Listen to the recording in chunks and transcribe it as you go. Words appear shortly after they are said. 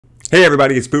Hey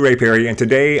everybody, it's Booray Perry, and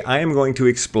today I am going to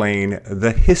explain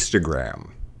the histogram.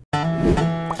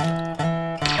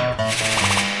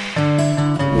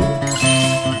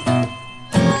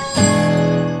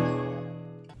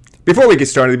 Before we get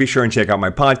started, be sure and check out my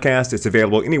podcast. It's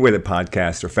available anywhere that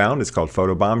podcasts are found. It's called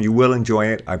Photobomb. You will enjoy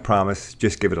it, I promise.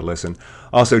 Just give it a listen.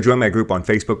 Also, join my group on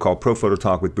Facebook called Pro Photo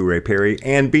Talk with Booray Perry.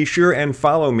 And be sure and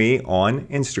follow me on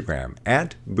Instagram,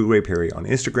 at Booray Perry on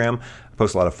Instagram. I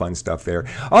post a lot of fun stuff there.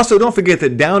 Also, don't forget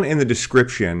that down in the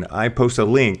description, I post a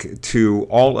link to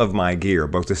all of my gear,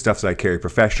 both the stuff that I carry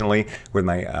professionally with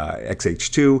my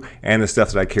XH2 and the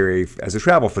stuff that I carry as a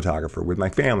travel photographer with my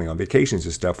family on vacations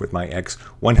and stuff with my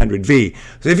X100V.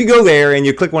 So if you go there and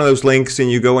you click one of those links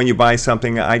and you go and you buy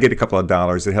something, I get a couple of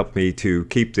dollars that help me to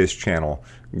keep this channel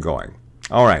going.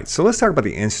 All right, so let's talk about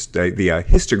the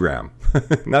histogram,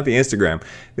 not the Instagram,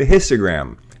 the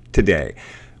histogram today.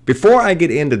 Before I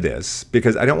get into this,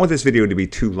 because I don't want this video to be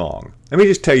too long, let me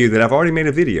just tell you that I've already made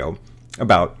a video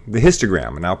about the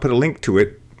histogram, and I'll put a link to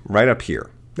it right up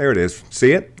here. There it is.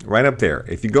 See it? Right up there.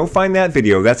 If you go find that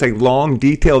video, that's a long,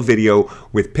 detailed video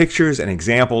with pictures and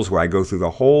examples where I go through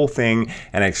the whole thing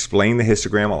and I explain the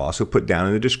histogram. I'll also put down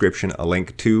in the description a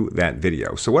link to that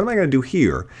video. So what am I going to do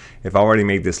here if I already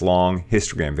made this long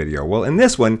histogram video? Well, in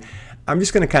this one, I'm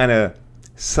just going to kind of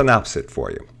synopsis it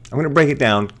for you. I'm going to break it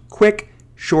down quick,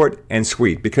 short, and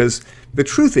sweet, because the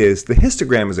truth is the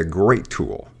histogram is a great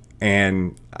tool.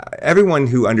 And everyone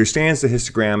who understands the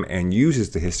histogram and uses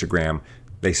the histogram,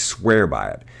 they swear by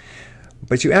it.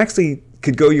 But you actually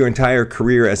could go your entire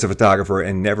career as a photographer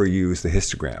and never use the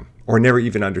histogram, or never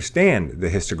even understand the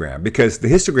histogram, because the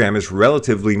histogram is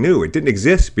relatively new. It didn't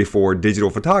exist before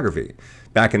digital photography.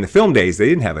 Back in the film days, they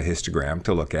didn't have a histogram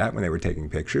to look at when they were taking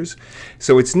pictures.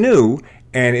 So it's new,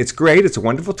 and it's great. It's a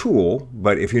wonderful tool,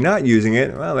 but if you're not using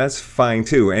it, well, that's fine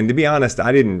too. And to be honest,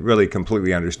 I didn't really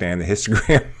completely understand the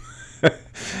histogram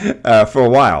for a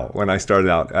while when I started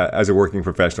out as a working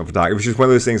professional photographer. It was just one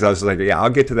of those things I was like, yeah, I'll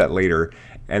get to that later,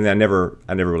 and I never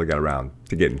really got around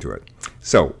to getting to it.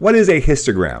 So what is a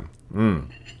histogram?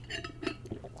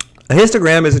 A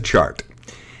histogram is a chart.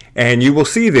 And you will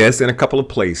see this in a couple of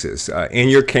places. In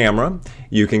your camera,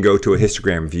 you can go to a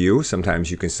histogram view.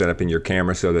 Sometimes you can set up in your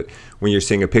camera so that when you're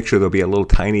seeing a picture, there'll be a little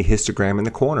tiny histogram in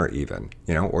the corner even,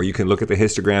 or you can look at the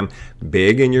histogram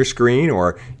big in your screen,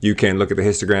 or you can look at the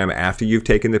histogram after you've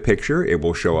taken the picture. It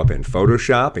will show up in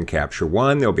Photoshop and Capture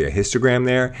One. There'll be a histogram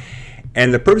there.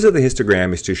 And the purpose of the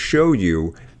histogram is to show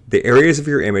you the areas of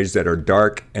your image that are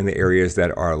dark and the areas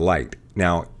that are light.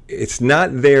 Now, it's not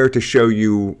there to show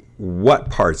you what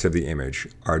parts of the image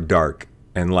are dark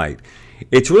and light.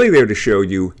 It's really there to show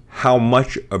you how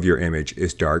much of your image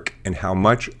is dark and how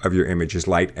much of your image is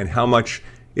light and how much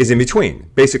is in between.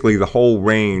 Basically, the whole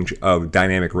range of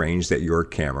dynamic range that your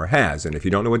camera has. And if you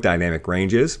don't know what dynamic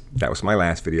range is, that was my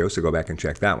last video, so go back and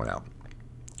check that one out.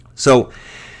 So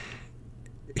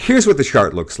here's what the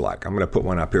chart looks like. I'm going to put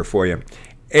one up here for you.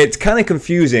 It's kind of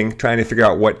confusing trying to figure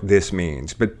out what this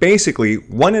means, but basically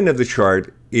one end of the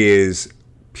chart is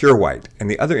pure white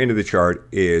and the other end of the chart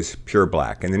is pure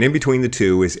black, and then in between the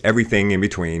two is everything in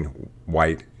between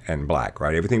white and black,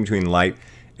 right? Everything between light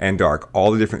and dark,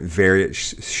 all the different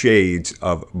various shades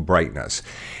of brightness.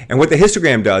 And what the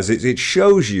histogram does is it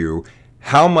shows you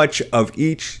how much of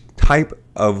each type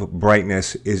of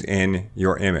brightness is in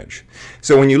your image.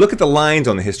 So when you look at the lines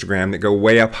on the histogram that go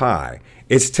way up high,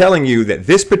 it's telling you that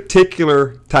this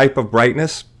particular type of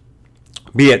brightness,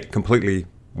 be it completely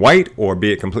white or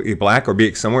be it completely black or be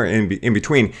it somewhere in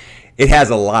between, it has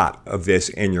a lot of this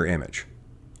in your image,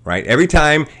 right? Every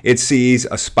time it sees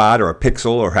a spot or a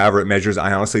pixel or however it measures,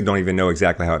 I honestly don't even know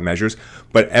exactly how it measures,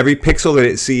 but every pixel that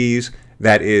it sees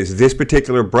that is this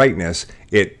particular brightness,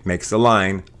 it makes the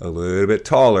line a little bit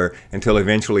taller until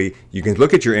eventually you can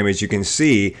look at your image, you can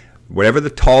see whatever the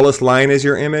tallest line is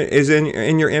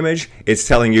in your image, it's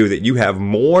telling you that you have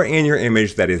more in your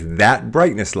image that is that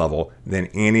brightness level than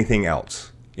anything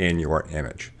else in your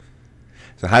image.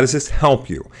 So how does this help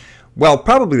you? Well,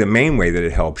 probably the main way that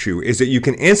it helps you is that you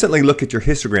can instantly look at your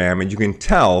histogram and you can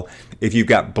tell if you've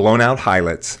got blown out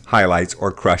highlights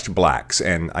or crushed blacks.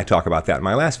 And I talk about that in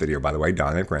my last video, by the way,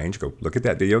 dynamic range. Go look at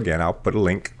that video again. I'll put a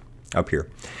link up here.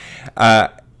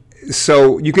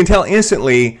 So you can tell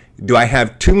instantly, do I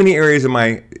have too many areas of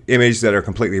my image that are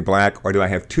completely black, or do I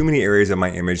have too many areas of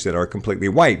my image that are completely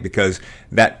white? Because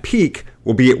that peak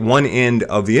will be at one end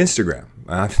of the histogram.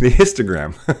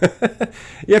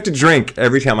 You have to drink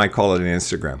every time I call it an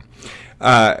Instagram.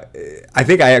 I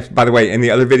think by the way, in the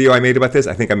other video I made about this,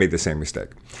 I think I made the same mistake.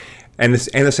 And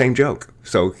the same joke.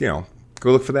 So, go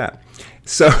look for that.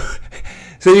 So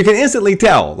So you can instantly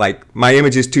tell, like, my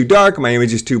image is too dark, my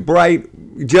image is too bright,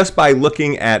 just by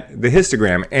looking at the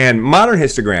histogram. And modern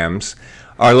histograms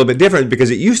are a little bit different because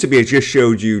it used to be it just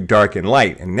showed you dark and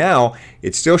light, and now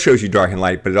it still shows you dark and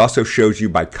light, but it also shows you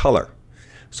by color.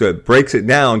 So it breaks it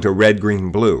down to red,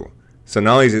 green, blue. So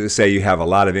not only does it say you have a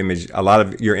lot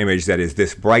of your image that is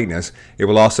this brightness, it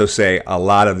will also say a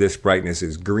lot of this brightness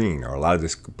is green, or a lot of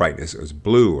this brightness is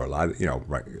blue, or a lot of,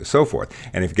 right, so forth.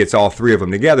 And if it gets all three of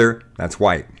them together, that's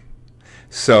white.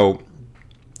 So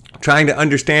trying to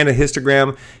understand a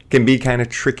histogram can be kind of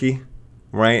tricky,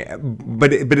 right?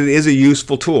 But it is a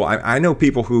useful tool. I know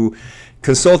people who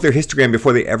consult their histogram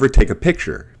before they ever take a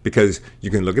picture, because you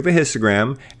can look at the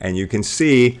histogram and you can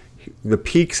see the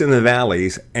peaks and the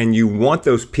valleys, and you want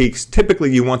those peaks,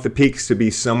 typically you want the peaks to be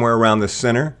somewhere around the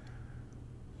center,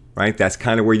 right? That's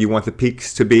kind of where you want the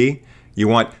peaks to be. You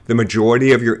want the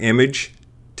majority of your image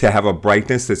to have a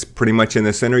brightness that's pretty much in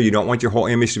the center. You don't want your whole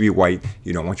image to be white.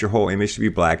 You don't want your whole image to be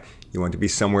black. You want it to be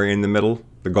somewhere in the middle,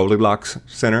 the Goldilocks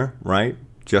center, right?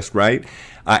 Just right.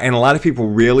 And a lot of people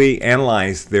really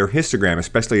analyze their histogram,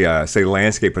 especially, say,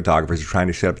 landscape photographers are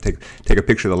trying to take a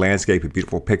picture of the landscape, a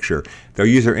beautiful picture. They'll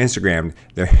use their Instagram,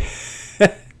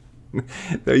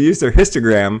 they'll use their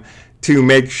histogram to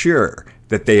make sure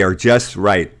that they are just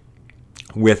right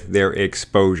with their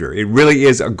exposure. It really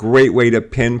is a great way to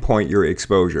pinpoint your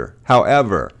exposure.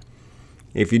 However,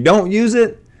 if you don't use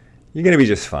it, you're going to be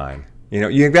just fine. You know,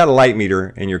 you've got a light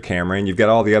meter in your camera, and you've got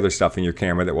all the other stuff in your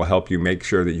camera that will help you make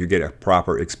sure that you get a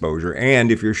proper exposure.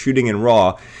 And if you're shooting in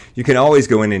RAW, you can always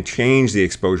go in and change the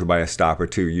exposure by a stop or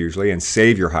two usually, and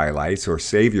save your highlights or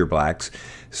save your blacks.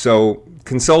 So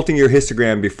consulting your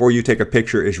histogram before you take a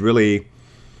picture is really,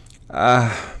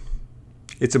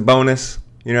 it's a bonus.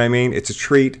 You know what I mean? It's a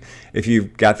treat if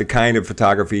you've got the kind of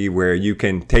photography where you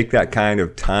can take that kind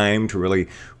of time to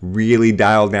really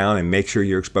dial down and make sure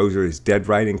your exposure is dead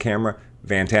right in camera.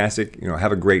 Fantastic. You know,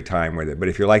 have a great time with it. But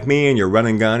if you're like me and you're run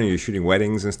and gun and you're shooting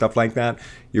weddings and stuff like that,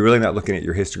 you're really not looking at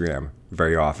your histogram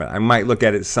very often. I might look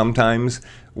at it sometimes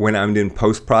when I'm doing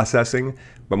post-processing,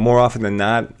 but more often than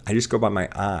not, I just go by my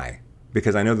eye,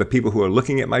 because I know the people who are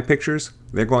looking at my pictures,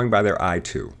 they're going by their eye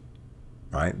too,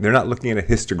 right? They're not looking at a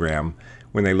histogram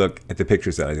when they look at the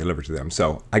pictures that I deliver to them.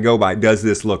 So I go by, does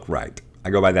this look right? I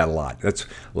go by that a lot. That's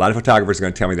a lot of photographers are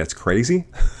going to tell me that's crazy,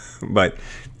 but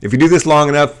if you do this long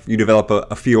enough, you develop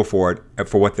a feel for it,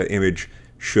 for what the image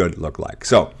should look like.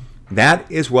 So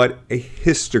that is what a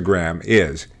histogram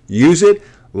is. Use it,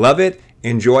 love it,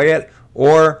 enjoy it,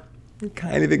 or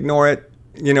kind of ignore it.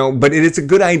 You know, but it's a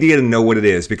good idea to know what it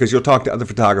is, because you'll talk to other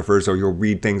photographers or you'll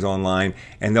read things online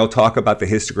and they'll talk about the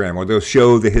histogram, or they'll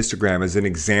show the histogram as an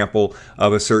example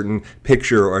of a certain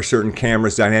picture or a certain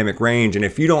camera's dynamic range. And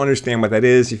if you don't understand what that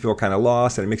is, you feel kind of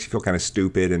lost, and it makes you feel kind of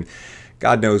stupid. And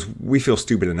God knows we feel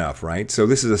stupid enough, right? So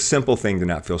this is a simple thing to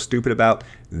not feel stupid about.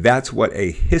 That's what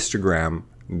a histogram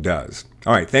does.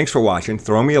 All right, thanks for watching.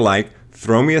 Throw me a like,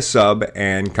 throw me a sub,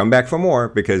 and come back for more,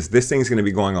 because this thing's going to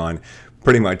be going on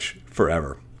pretty much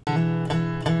forever.